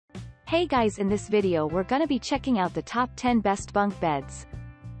Hey guys, in this video we're gonna be checking out the top 10 best bunk beds.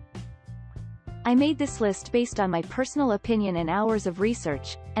 I made this list based on my personal opinion and hours of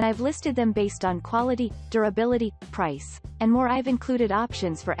research, and I've listed them based on quality, durability, price, and more. I've included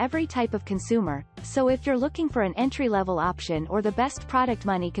options for every type of consumer, so if you're looking for an entry-level option or the best product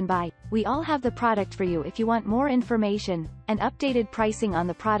money can buy, we all have the product for you. If you want more information and updated pricing on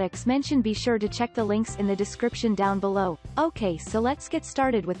the products mentioned, be sure to check the links in the description down below. Okay, so let's get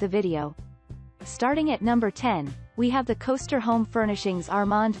started with the video. Starting at number 10, we have the Coaster Home Furnishings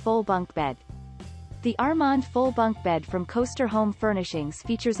Armand Full Bunk Bed. The Armand Full Bunk Bed from Coaster Home Furnishings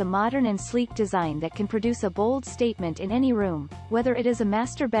features a modern and sleek design that can produce a bold statement in any room, whether it is a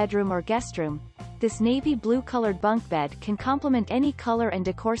master bedroom or guest room. This navy blue-colored bunk bed can complement any color and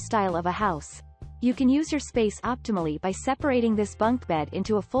decor style of a house. You can use your space optimally by separating this bunk bed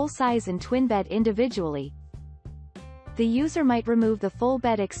into a full-size and twin bed individually. The user might remove the full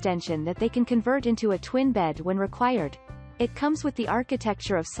bed extension that they can convert into a twin bed when required. It comes with the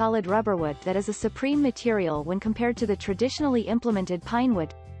architecture of solid rubber wood that is a supreme material when compared to the traditionally implemented pine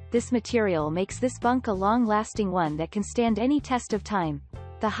wood. This material makes this bunk a long-lasting one that can stand any test of time.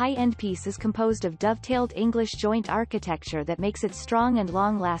 The high-end piece is composed of dovetailed English joint architecture that makes it strong and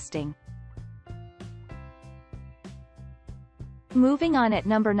long-lasting. Moving on, at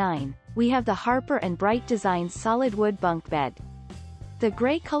number 9, we have the Harper and Bright Designs Solid Wood Bunk Bed. The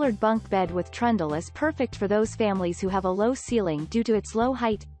gray-colored bunk bed with trundle is perfect for those families who have a low ceiling due to its low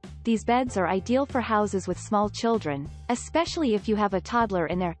height. These beds are ideal for houses with small children, especially if you have a toddler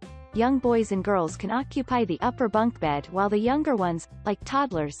in there. Young boys and girls can occupy the upper bunk bed, while the younger ones, like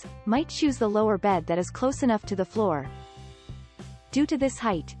toddlers, might choose the lower bed that is close enough to the floor. Due to this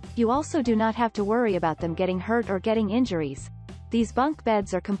height, you also do not have to worry about them getting hurt or getting injuries. These bunk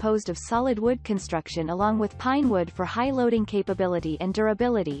beds are composed of solid wood construction along with pine wood for high loading capability and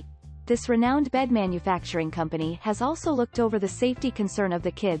durability. This renowned bed manufacturing company has also looked over the safety concern of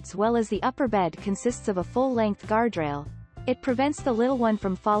the kids, well as the upper bed consists of a full-length guardrail. It prevents the little one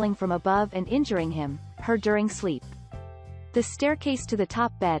from falling from above and injuring her during sleep. The staircase to the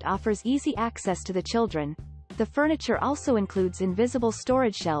top bed offers easy access to the children. The furniture also includes invisible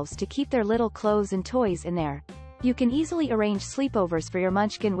storage shelves to keep their little clothes and toys in there. You can easily arrange sleepovers for your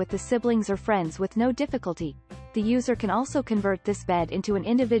munchkin with the siblings or friends with no difficulty. The user can also convert this bed into an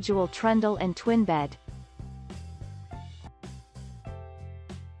individual trundle and twin bed.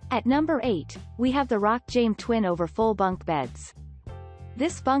 At number 8, we have the Rockjame Twin Over Full Bunk Beds.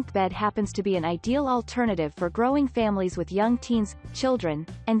 This bunk bed happens to be an ideal alternative for growing families with young teens, children,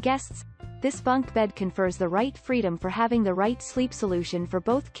 and guests. This bunk bed confers the right freedom for having the right sleep solution for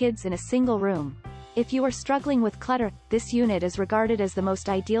both kids in a single room. If you are struggling with clutter, this unit is regarded as the most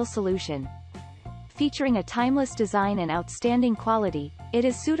ideal solution. Featuring a timeless design and outstanding quality, it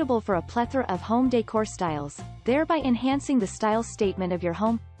is suitable for a plethora of home decor styles, thereby enhancing the style statement of your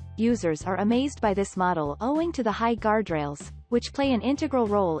home. Users are amazed by this model owing to the high guardrails, which play an integral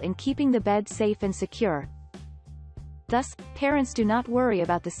role in keeping the bed safe and secure. Thus, parents do not worry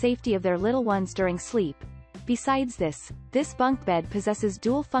about the safety of their little ones during sleep. Besides this bunk bed possesses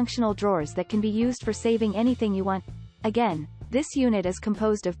dual functional drawers that can be used for saving anything you want. Again, this unit is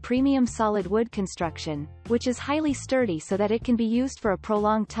composed of premium solid wood construction, which is highly sturdy so that it can be used for a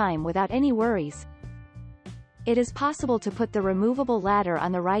prolonged time without any worries. It is possible to put the removable ladder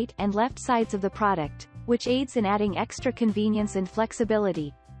on the right and left sides of the product, which aids in adding extra convenience and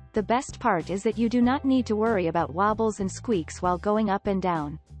flexibility. The best part is that you do not need to worry about wobbles and squeaks while going up and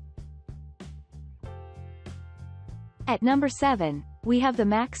down. At number 7, we have the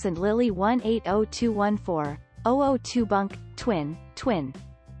Max and Lily 180214002 Bunk Twin.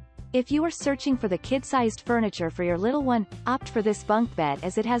 If you are searching for the kid-sized furniture for your little one, opt for this bunk bed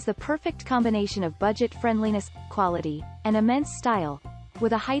as it has the perfect combination of budget friendliness, quality, and immense style.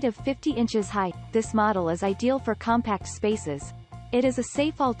 With a height of 50 inches high, this model is ideal for compact spaces. It is a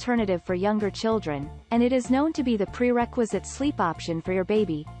safe alternative for younger children, and it is known to be the prerequisite sleep option for your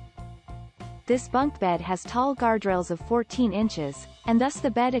baby. This bunk bed has tall guardrails of 14 inches, and thus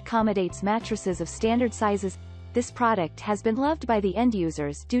the bed accommodates mattresses of standard sizes. This product has been loved by the end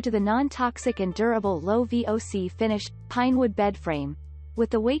users due to the non-toxic and durable low VOC finish, pine wood bed frame. With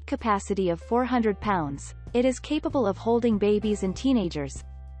the weight capacity of 400 pounds, it is capable of holding babies and teenagers.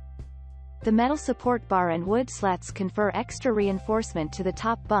 The metal support bar and wood slats confer extra reinforcement to the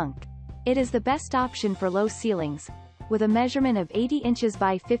top bunk. It is the best option for low ceilings. With a measurement of 80 inches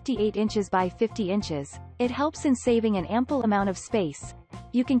by 58 inches by 50 inches, it helps in saving an ample amount of space.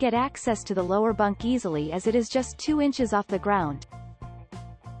 You can get access to the lower bunk easily as it is just 2 inches off the ground.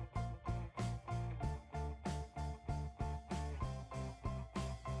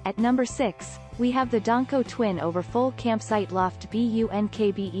 At number 6, we have the DONCO Twin Over Full Campsite Loft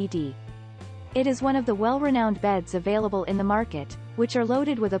BUNKBED. It is one of the well-renowned beds available in the market, which are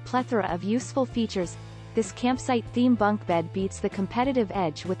loaded with a plethora of useful features. This campsite theme bunk bed beats the competitive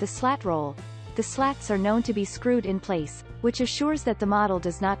edge with the slat roll. The slats are known to be screwed in place, which assures that the model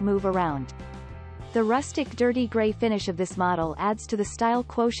does not move around. The rustic dirty gray finish of this model adds to the style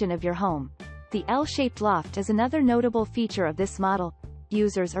quotient of your home. The L-shaped loft is another notable feature of this model.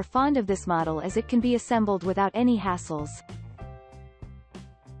 Users are fond of this model as it can be assembled without any hassles.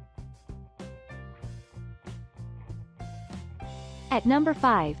 At number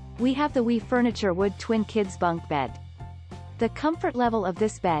 5, we have the Furniture Wood Twin Kids Bunk Bed. The comfort level of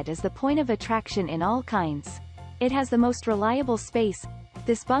this bed is the point of attraction in all kinds. It has the most reliable space.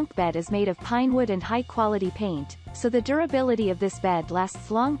 This bunk bed is made of pine wood and high-quality paint, so the durability of this bed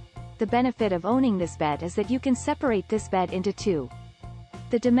lasts long. The benefit of owning this bed is that you can separate this bed into two.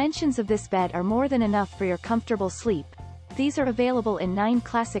 The dimensions of this bed are more than enough for your comfortable sleep. These are available in 9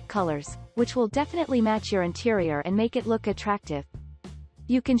 classic colors, which will definitely match your interior and make it look attractive.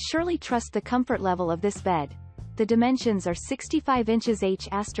 You can surely trust the comfort level of this bed. The dimensions are 65 inches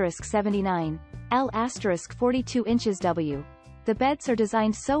H*79, L*42 inches W. The beds are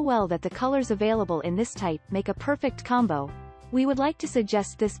designed so well that the colors available in this type make a perfect combo. We would like to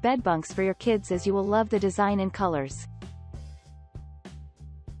suggest this bed bunks for your kids as you will love the design and colors.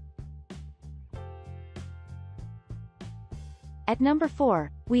 At number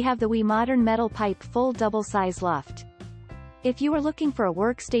 4, we have the Modern Metal Pipe Full Double-Size Loft. If you are looking for a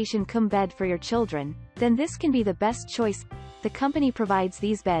workstation cum bed for your children, then this can be the best choice. The company provides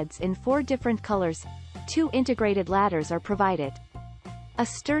these beds in 4 different colors. 2 integrated ladders are provided. A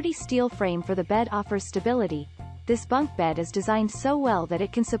sturdy steel frame for the bed offers stability. This bunk bed is designed so well that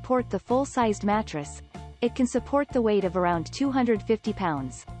it can support the full-sized mattress. It can support the weight of around 250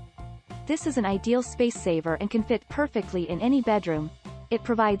 pounds. This is an ideal space saver and can fit perfectly in any bedroom. It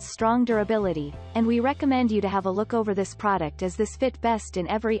provides strong durability, and we recommend you to have a look over this product as this fit best in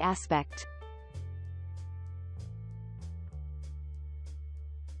every aspect.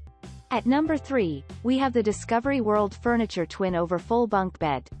 At number 3, we have the Discovery World Furniture Twin Over Full Bunk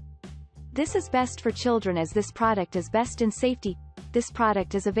Bed. This is best for children as this product is best in safety. This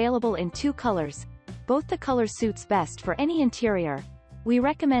product is available in 2 colors. Both the colors suits best for any interior. We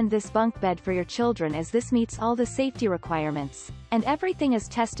recommend this bunk bed for your children as this meets all the safety requirements, and everything is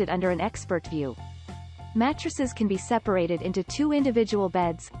tested under an expert view. Mattresses can be separated into 2 individual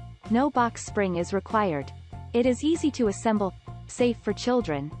beds. No box spring is required. It is easy to assemble, safe for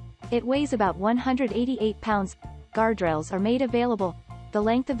children. It weighs about 188 pounds. Guardrails are made available. The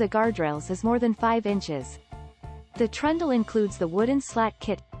length of the guardrails is more than 5 inches. The trundle includes the wooden slat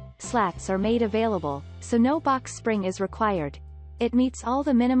kit. Slats are made available, so no box spring is required. It meets all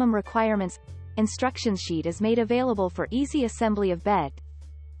the minimum requirements. Instruction sheet is made available for easy assembly of bed.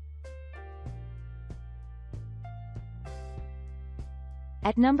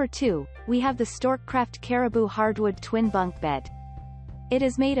 At number 2, we have the Storkcraft Caribou Hardwood Twin Bunk Bed. It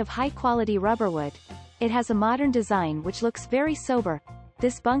is made of high-quality rubber wood. It has a modern design which looks very sober.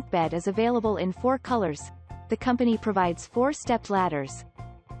 This bunk bed is available in 4 colors. The company provides 4 stepped ladders.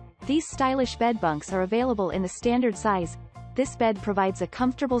 These stylish bed bunks are available in the standard size. This bed provides a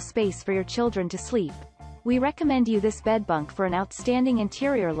comfortable space for your children to sleep. We recommend you this bed bunk for an outstanding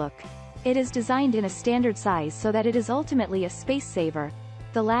interior look. It is designed in a standard size so that it is ultimately a space saver.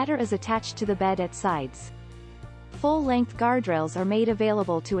 The ladder is attached to the bed at sides. Full-length guardrails are made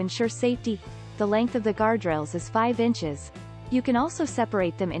available to ensure safety. The length of the guardrails is 5 inches. You can also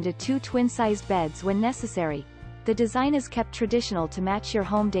separate them into 2 twin-sized beds when necessary. The design is kept traditional to match your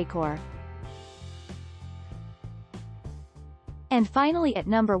home decor. And finally at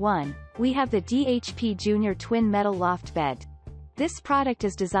number 1, we have the DHP Junior Twin Metal Loft Bed. This product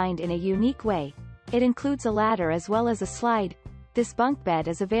is designed in a unique way. It includes a ladder as well as a slide. This bunk bed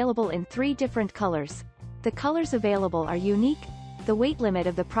is available in 3 different colors. The colors available are unique. The weight limit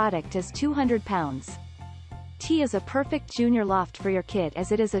of the product is 200 pounds. T is a perfect junior loft for your kid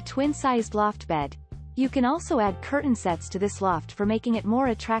as it is a twin-sized loft bed. You can also add curtain sets to this loft for making it more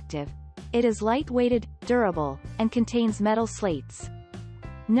attractive. It is light-weighted, durable, and contains metal slates.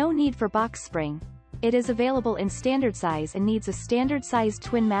 No need for box spring. It is available in standard size and needs a standard-sized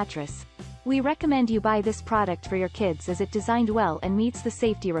twin mattress. We recommend you buy this product for your kids as it designed well and meets the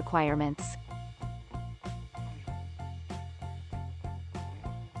safety requirements.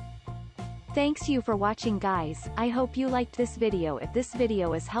 Thanks you for watching guys. I hope you liked this video. If this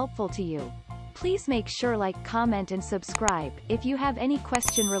video is helpful to you, please make sure like, comment and subscribe. If you have any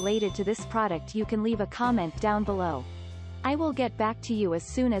question related to this product you can leave a comment down below. I will get back to you as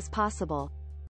soon as possible.